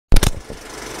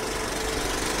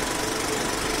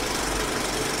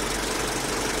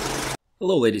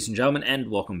Hello ladies and gentlemen,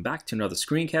 and welcome back to another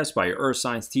screencast by your earth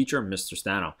science teacher, Mr.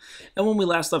 Stano. And when we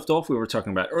last left off, we were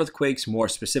talking about earthquakes, more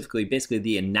specifically basically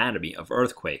the anatomy of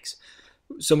earthquakes.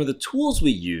 Some of the tools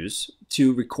we use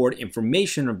to record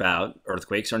information about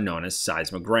earthquakes are known as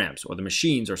seismograms, or the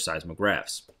machines are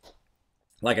seismographs.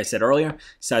 Like I said earlier,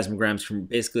 seismograms can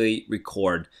basically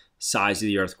record size of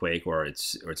the earthquake or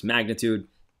its magnitude,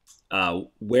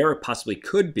 where it possibly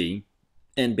could be,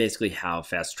 and basically how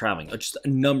fast it's traveling. Just a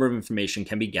number of information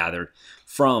can be gathered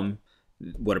from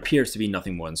what appears to be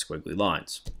nothing more than squiggly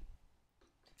lines.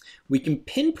 We can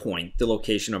pinpoint the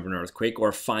location of an earthquake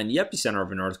or find the epicenter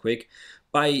of an earthquake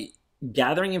by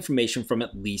gathering information from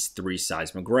at least 3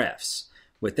 seismographs.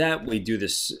 With that, we do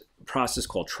this process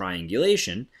called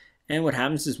triangulation, and what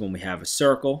happens is when we have a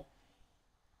circle,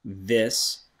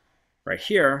 this right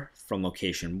here from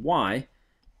location Y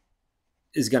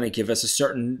is going to give us a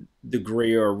certain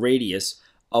degree or radius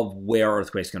of where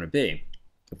earthquake's going to be.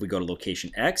 If we go to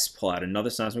location X, pull out another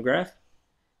seismograph,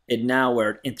 and now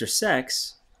where it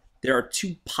intersects, there are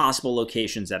 2 possible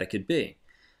locations that it could be.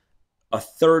 A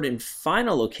third and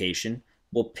final location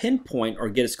will pinpoint or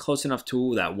get us close enough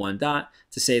to that one dot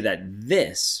to say that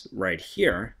this right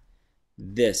here,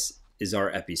 this is our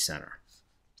epicenter.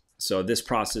 So this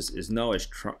process is known as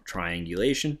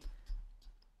triangulation.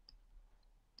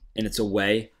 And it's a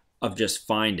way of just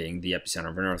finding the epicenter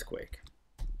of an earthquake.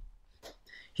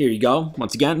 Here you go.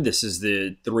 Once again, this is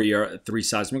the three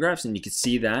seismographs, and you can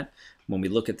see that when we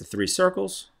look at the 3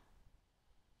 circles,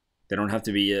 they don't have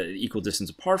to be equal distance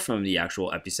apart from the actual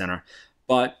epicenter,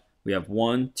 but we have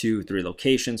 1, 2, 3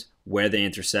 locations where they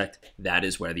intersect. That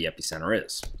is where the epicenter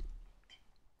is.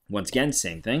 Once again,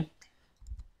 same thing.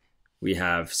 We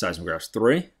have seismographs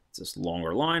 3. It's this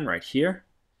longer line right here.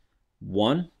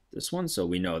 1. This one, so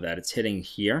we know that it's hitting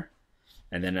here.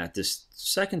 And then at this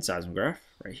second seismograph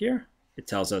right here, it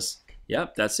tells us,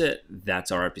 yep, that's it.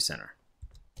 That's our epicenter.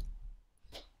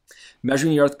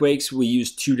 Measuring the earthquakes, we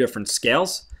use 2 different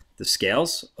scales. The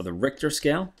scales are the Richter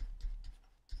scale.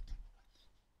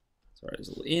 Sorry, there's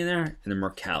a little E in there. And the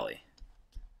Mercalli.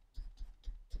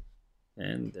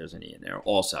 And there's an E in there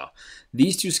also.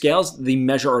 These 2 scales, they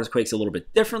measure earthquakes a little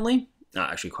bit differently.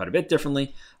 Actually quite a bit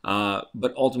differently,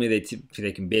 but ultimately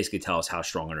they can basically tell us how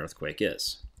strong an earthquake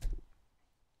is.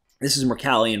 This is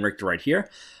Mercalli and Richter right here,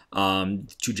 2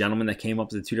 gentlemen that came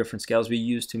up with the 2 different scales we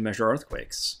use to measure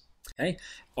earthquakes. Okay,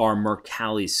 our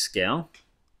Mercalli scale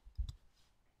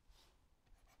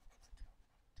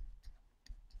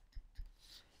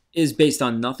is based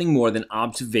on nothing more than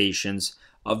observations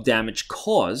of damage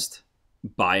caused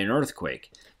by an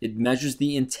earthquake. It measures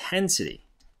the intensity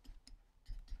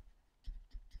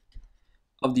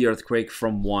of the earthquake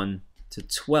from 1 to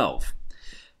 12.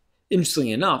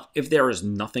 Interestingly enough, if there is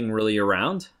nothing really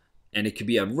around, and it could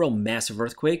be a real massive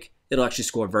earthquake, it'll actually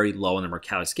score very low on the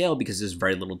Mercalli scale because there's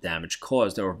very little damage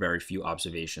caused or very few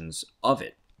observations of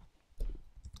it.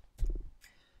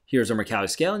 Here's our Mercalli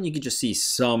scale, and you can just see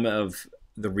some of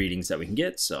the readings that we can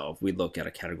get. So if we look at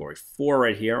a category 4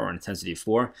 right here, or an intensity of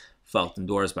 4, felt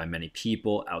indoors by many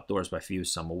people, outdoors by few,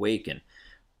 some awaken,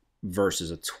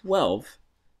 versus a 12,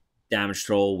 damage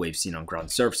total, waves seen on ground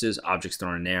surfaces, objects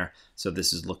thrown in air. So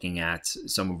this is looking at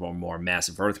some of our more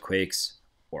massive earthquakes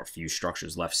or a few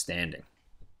structures left standing.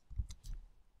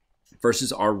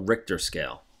 Versus our Richter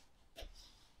scale.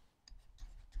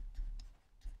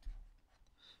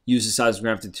 Use the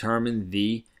seismograph to determine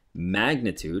the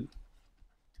magnitude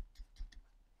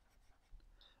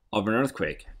of an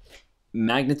earthquake.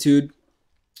 Magnitude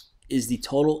is the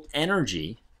total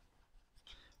energy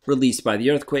released by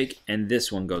the earthquake, and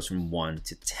this one goes from 1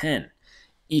 to 10.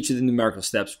 Each of the numerical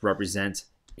steps represents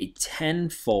a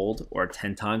 10-fold or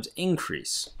 10 times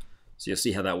increase. So you'll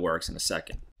see how that works in a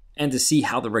second. And to see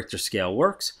how the Richter scale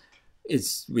works,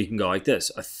 we can go like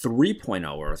this. A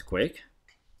 3.0 earthquake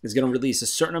is going to release a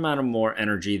certain amount of more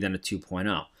energy than a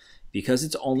 2.0. Because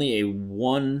it's only a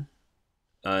 1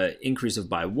 increase of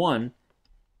by 1,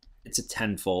 it's a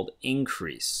 10-fold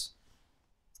increase.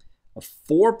 A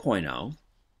 4.0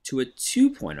 to a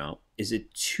 2.0 is a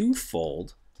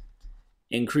 2-fold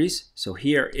increase. So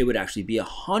here it would actually be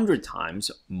 100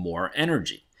 times more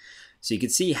energy. So you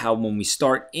can see how when we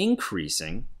start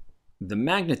increasing the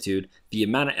magnitude, the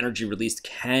amount of energy released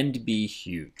can be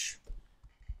huge.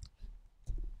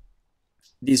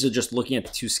 These are just looking at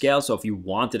the 2 scales. So if you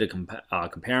wanted to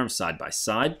compare them side by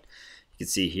side, you can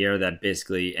see here that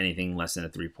basically anything less than a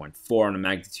 3.4 on a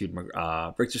magnitude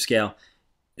Richter scale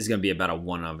is going to be about a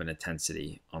 1 of an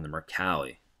intensity on the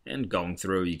Mercalli. And going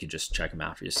through, you can just check them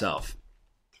out for yourself.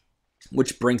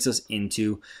 Which brings us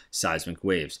into seismic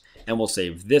waves. And we'll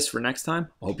save this for next time.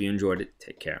 I hope you enjoyed it.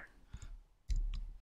 Take care.